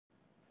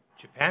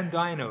Japan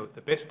Dyno,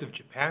 the best of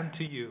Japan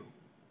to you.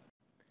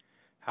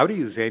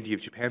 Howdy, this is Andy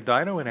of Japan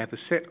Dyno, and I have a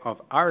set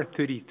of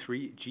R33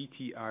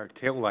 GTR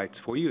taillights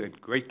for you in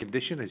great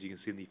condition, as you can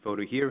see in the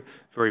photo here.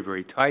 Very,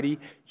 very tidy.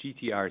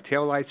 GTR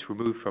taillights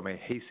removed from a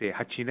Heisei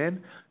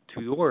Hachinen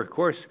two-door, of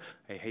course.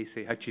 A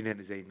Heisei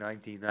Hachinen is a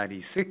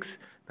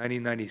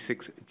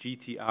 1996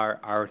 GTR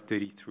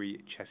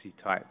R33 chassis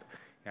type.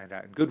 And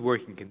in good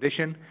working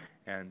condition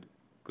and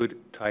good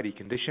tidy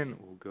condition.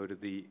 We'll go to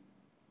the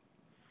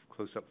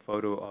close-up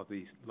photo of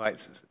the lights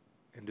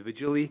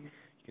individually.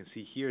 You can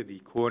see here the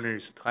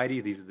corners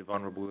tidy. These are the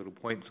vulnerable little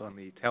points on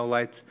the tail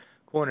lights.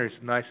 Corners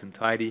nice and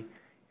tidy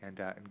and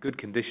in good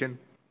condition,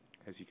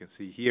 as you can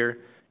see here.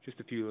 Just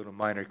a few little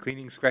minor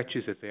cleaning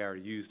scratches as they are a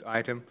used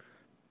item,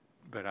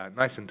 but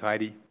nice and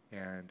tidy.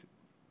 And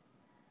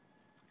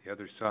the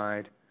other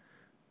side,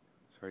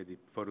 sorry, the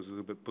photo's a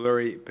little bit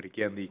blurry, but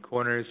again, the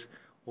corners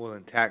all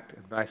intact,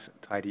 a nice,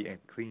 tidy, and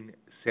clean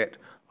set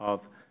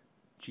of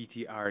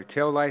GTR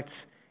tail lights.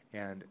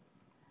 And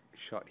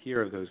shot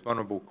here of those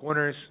vulnerable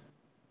corners.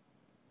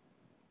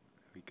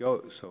 There we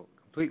go. So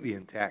completely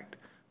intact,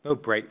 no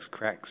breaks,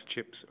 cracks,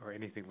 chips, or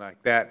anything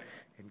like that.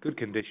 In good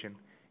condition.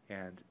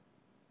 And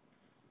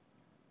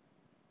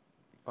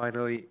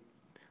finally,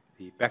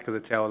 the back of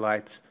the tail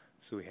lights.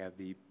 So we have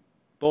the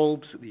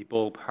bulbs, the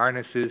bulb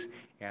harnesses,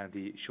 and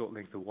the short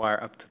length of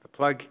wire up to the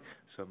plug.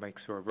 So it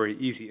makes for a very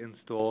easy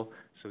install.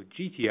 So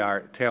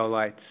GTR tail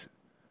lights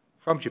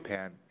from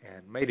Japan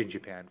and made in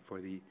Japan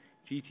for the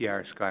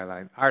GTR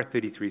Skyline,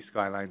 R33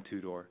 Skyline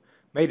two-door.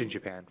 Made in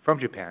Japan, from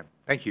Japan.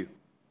 Thank you.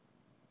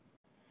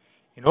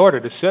 In order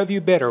to serve you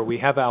better, we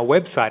have our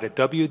website at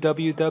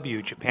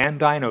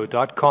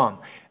www.japandyno.com,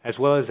 as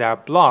well as our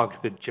blog,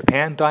 the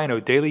Japan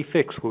Dyno Daily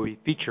Fix, where we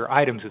feature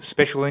items of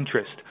special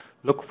interest.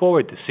 Look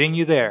forward to seeing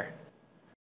you there.